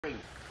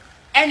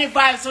Any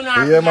vibes on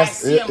our You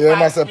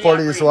must say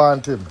police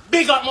want him.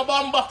 Big up my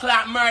bum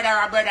buckler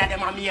murderer brother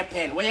them on me a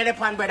pen. When you're the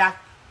pan brother,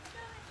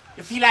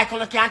 you feel like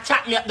you can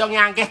chat me up down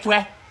here and get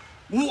where?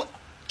 I'm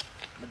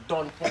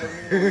done telling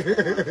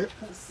you.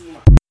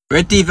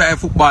 Where TV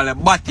footballer,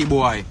 batty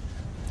boy.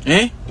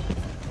 Eh?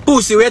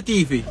 Pussy where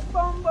TV?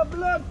 Bumba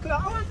blood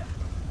clot.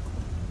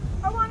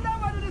 I wonder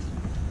what this.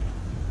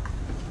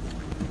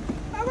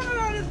 I wonder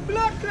what this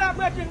blood clot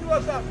brethren do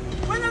up.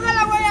 When you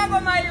gonna wear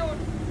over my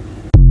youth?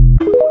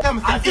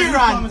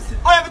 Iran.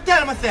 I ever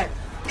tell myself,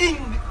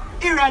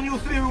 Iran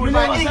used to be ruled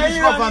by English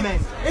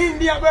government.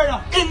 India,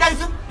 brother. India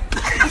is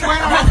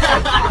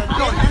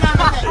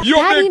Yo,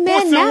 Daddy big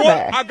man pussy, never.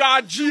 what? I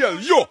got jail.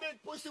 Yo,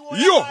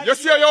 you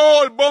see your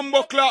old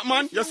bumbo clock,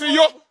 man? You see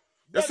yo?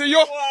 You see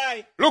yo?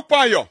 Look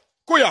pan yo.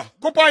 Kuya,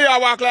 go pan yo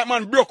walk like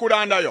man broke with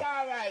under yo.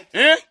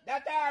 Eh?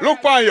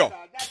 Look pan yo.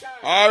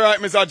 Alright,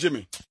 Mr.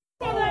 Jimmy.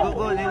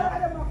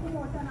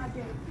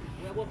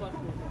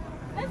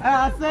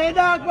 I say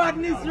dog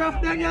badness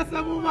rough down here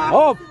some woman.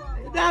 Up.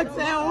 Dog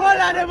say all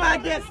of them are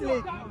guest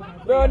list.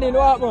 Burning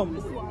what, mom?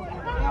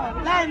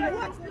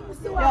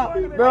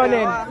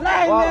 Burning.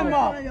 Line them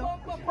up.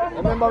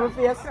 Remember my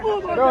face?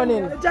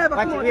 Burning.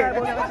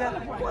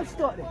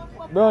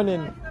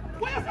 Burning.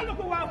 Why you say look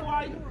for one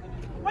boy?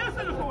 Why you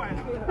say look for one?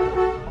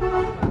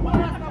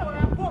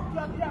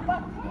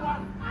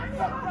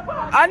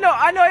 I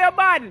know you're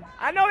bad.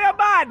 I know you're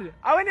bad.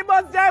 I when the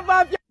bus drive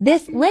off.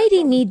 This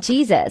lady need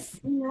Jesus.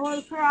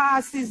 All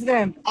crosses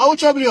them. How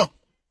trouble you?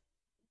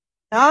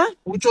 Huh?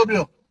 Who trouble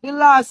you? The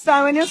last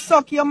time when you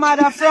suck your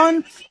mother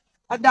front,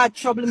 that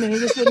trouble me,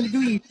 you shouldn't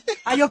do it.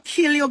 And you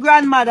kill your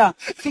grandmother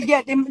to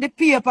get the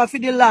paper for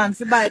the land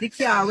to buy the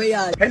car where you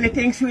are.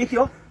 Anything sweet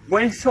you? Go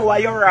and show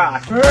your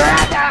ass.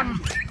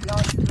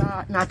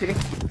 Not today.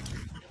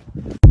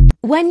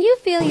 When you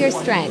feel your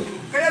strength,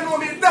 Can you know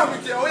me damn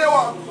it here? What you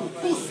want?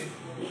 Pussy.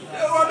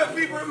 You want the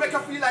people make you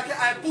feel like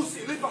you're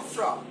pussy, live a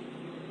straw.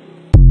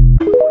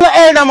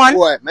 Elder man.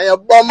 Boy, man, you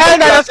bum.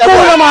 Elder the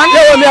school man.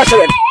 You me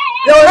actually.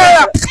 You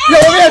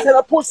me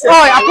actually pussy. Oh,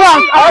 I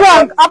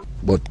prank.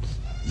 But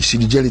you see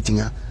the jelly thing,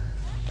 huh?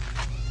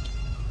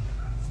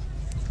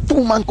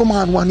 2 man come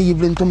on one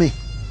evening to me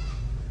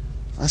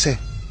and say,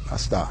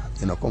 Pastor,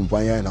 you know, come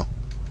for here, you know.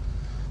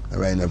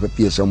 Alright, I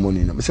pay some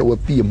money. I say, we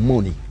pay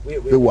money.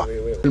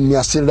 Wait. Me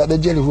I sell that the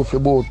jelly for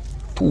about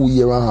 2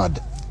 years and hard.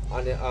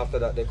 And then after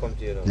that they come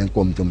to you now? Then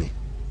come to me.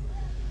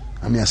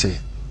 And me I say,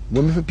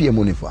 what me pay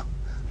money for?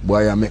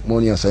 Boy, I make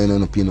money and say, you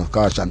know, pay no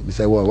caution. I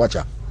say, well, watch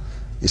out.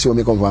 You see where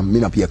me come from, me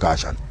not pay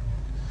caution.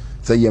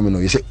 Say, yeah, me know.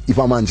 You say, if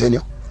a man send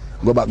you,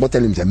 go back, go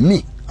tell him, say,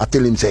 me, I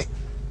tell him, say,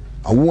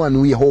 I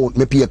one way out,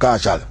 me pay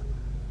caution.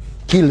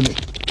 Kill me.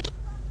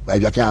 But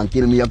if you can't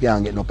kill me, you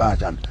can't get no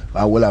caution.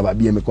 I will have a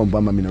beer, me come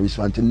from, me no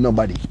respond to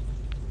nobody.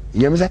 You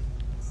hear me say?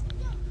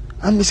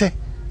 And me say,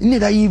 in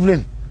the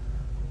evening,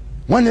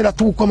 one of the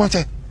two come and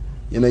say,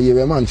 you know, you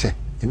hear a man say,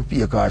 you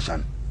pay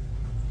caution.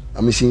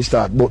 And me see him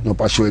start button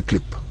up and show a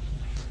clip.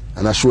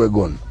 And I show a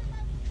gun.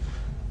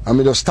 And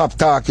me just stop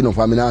talking up.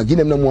 I mean, I give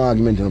them no more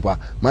argument. You know,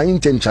 my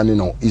intention, you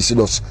know, is to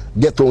just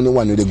get on the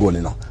one with the gun,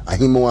 you know.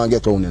 And him want to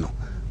get on, you know.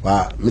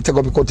 But me take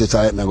up the cutlass,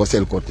 I go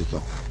sell cutlass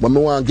now. But me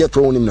want to get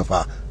on him, you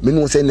know, me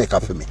know say neck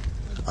for me.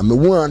 And me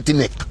want the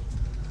neck.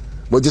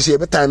 But you see,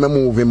 every time I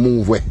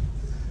move way.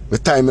 Every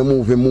time I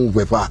move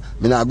way.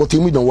 Me not go to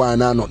him, we don't want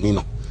nothing, you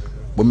know.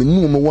 But me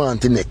know me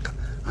want the neck.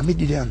 And me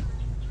did that.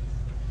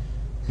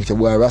 He said,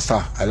 boy,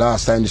 Rasta, I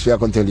last time this way I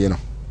can tell you, you know.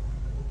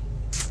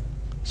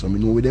 So me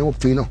know where they up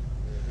to, you know.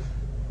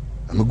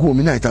 And I go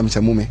me night and I say,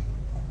 Mommy,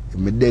 if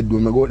me dead,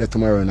 when I go there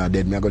tomorrow and I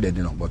dead, me I go dead,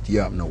 you know. But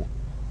yeah, now.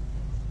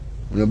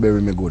 You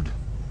bury me good.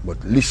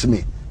 But listen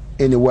me,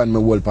 anyone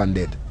me hold pan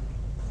dead.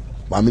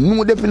 But I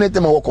know definitely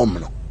I will come,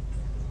 you know.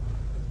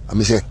 And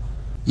I say,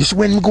 you see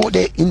when me go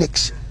there in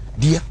next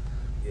day,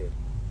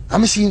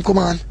 and I see him come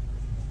on.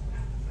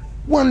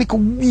 One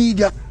little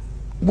idiot,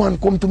 one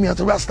come to me at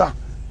the Rasta.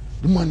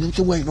 The man them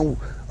say, why now?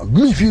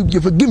 Me if you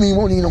give me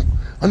money, you know.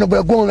 And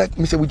nobody go on like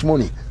me say which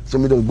money. So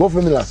me just go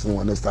for me last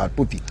one and start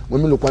put it.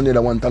 When me look one day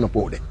that one turn up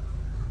out there.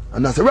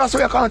 And I say, Rasta,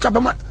 you can't chop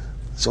a man.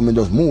 So me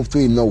just move to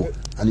him now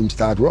and him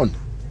start run.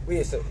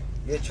 Wait, so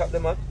you chop the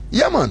man?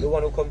 Yeah, man. The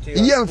one who come to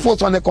you? Yeah,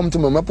 first one they come to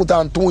me. I put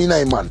on 2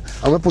 man.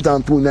 And I put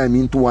on 2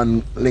 into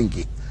one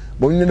linky.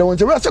 But when you don't want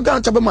to Rasta, you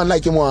can't chop a man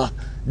like him want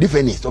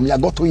defend it. So me I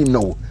go to him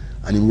now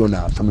and him run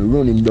out. So me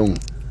run him down.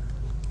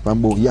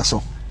 From about yes,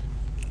 so.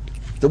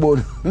 About,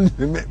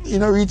 you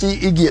know, reach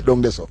he gate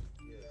down there, so.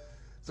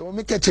 So when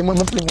I catch him, I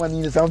fling one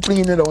in this, I'm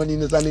flinging the other one in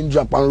this, and then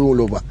drop and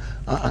roll over.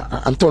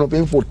 And turn up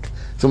in foot.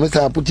 So I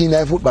start putting in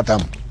the foot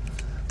bottom.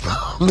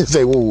 I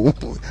say, oh,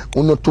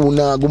 not two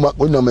now, go back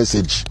with no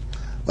message.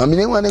 But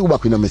I want to go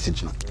back with no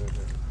message now.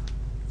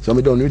 So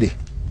I'm done with it.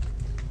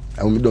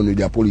 And when I'm done with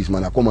the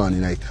policeman, I come on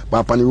in, but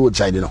up on the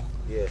roadside, you know.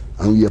 Yeah.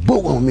 And we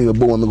bow on me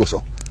go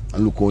so.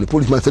 And look on the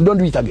policeman said, don't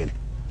do it again.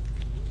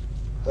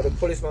 But the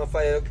policeman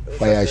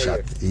fire shot,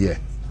 yeah.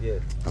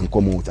 And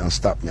come out and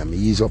stop me and me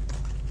ease up.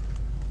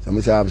 So I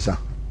say, officer,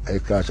 I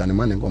crash and the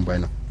man didn't come by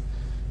now.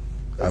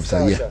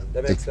 Officer,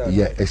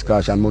 yeah,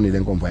 excursion money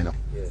then come find out.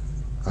 Yeah.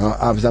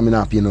 Officer, me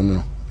not pay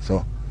no.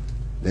 So,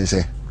 they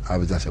say,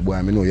 officer say, boy,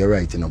 I know you're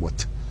right, you know,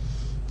 but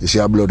you see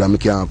a blood and me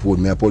can't afford,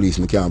 me a police,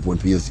 me can't afford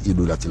for you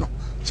do that, you know.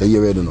 So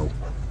you ready now.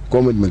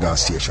 Come with me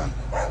gas station.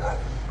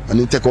 And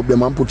he take up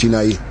them and put in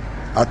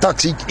a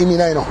taxi in me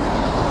now.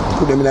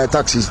 Put them in a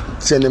taxi,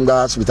 send them to the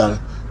hospital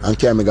and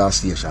carry me gas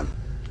station.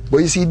 But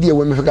you see there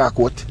when me got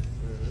court,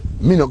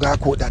 me no got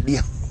court that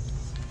day.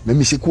 Me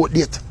miss a court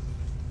date.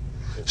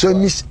 So I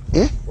miss,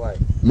 Why?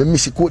 Me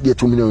miss a court date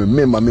to me no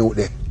remember me out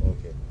there.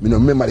 Okay. Me no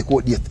remember the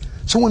court date.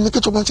 So when me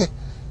catch up and say,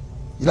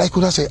 like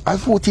could I say, I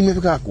 14 me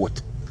got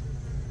court.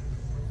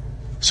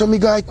 So me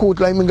guy court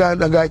like me got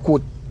the guy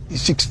court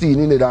 16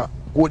 in that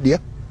court there.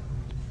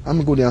 And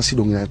me go there and sit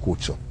down in the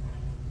court so.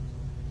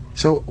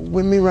 So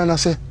when me run I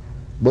say,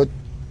 but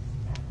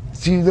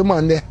see the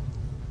man there,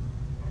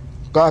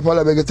 Corporal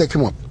I beg you take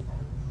him up.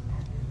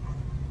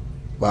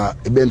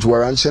 But the bench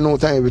warrant say no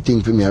time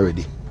everything for me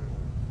already.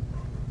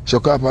 So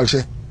Corporal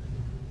say,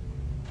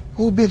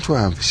 who bench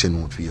warrant for say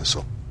no for you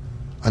so?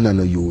 And I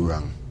know you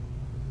wrong.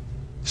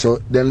 So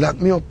they lock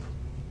me up.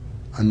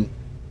 And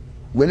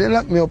when they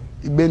lock me up,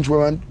 the bench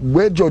warrant,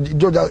 where judge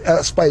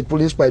spiteful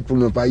me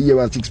for a year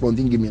and 6 months,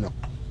 he give me no.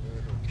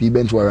 For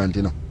bench warrant,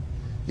 you know.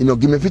 You know,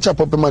 give me feature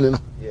puppy man, you know.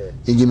 Yeah.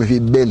 He give me for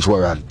bench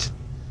warrant.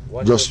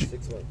 1 Just year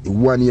and 6 months.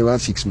 1 year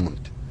and 6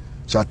 months.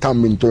 So a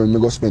time in turn, I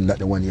go spend that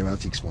the 1 year and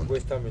 6 months.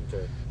 Where's time in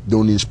turn?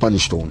 Down in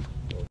Spanish Town.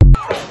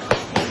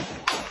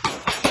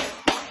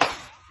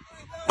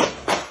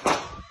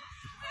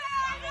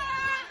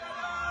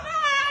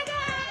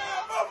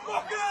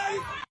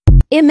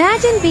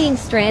 Imagine being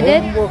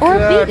stranded or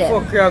beaten.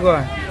 Fuck you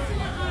going.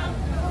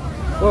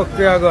 Fuck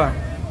you going.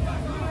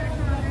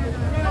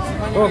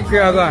 Fuck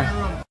you going.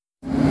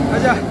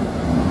 Aja.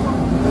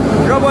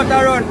 Robot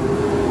run.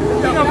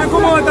 Think of me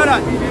come out of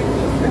that.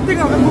 Think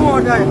of me come out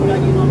of that.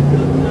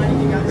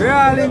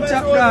 Real in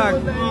chap dog.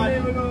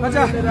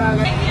 Aja.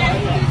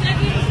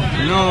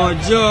 No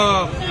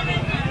joke.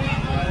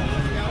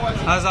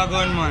 As a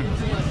gunman.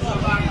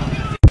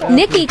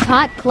 Nikki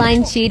caught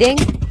Klein cheating.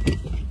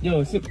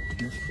 Yo, sit.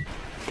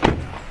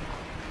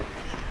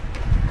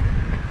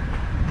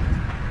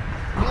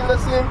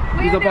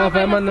 He's a power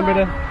fireman,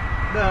 brother.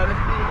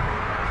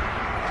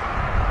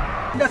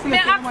 Me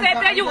accept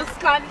the use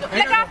condom.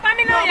 Let off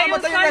me now, you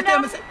use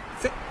condom.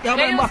 You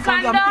use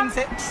condom.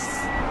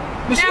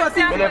 Me sure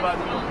see. How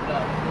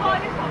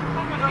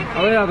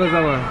are you going to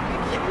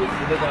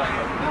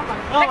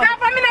Let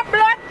off me now,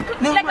 blood.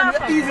 Let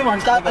off me. Easy man,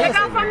 start. Let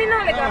off me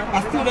now, let off. I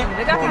still there.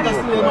 Let off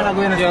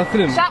me. You're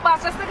slim. Shot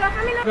box, just let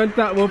off me now.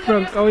 Contact with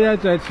Frank. How are you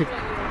trying to check?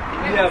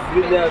 A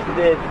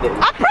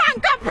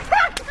prank, a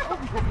prank.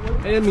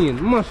 What do you mean?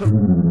 Mash up.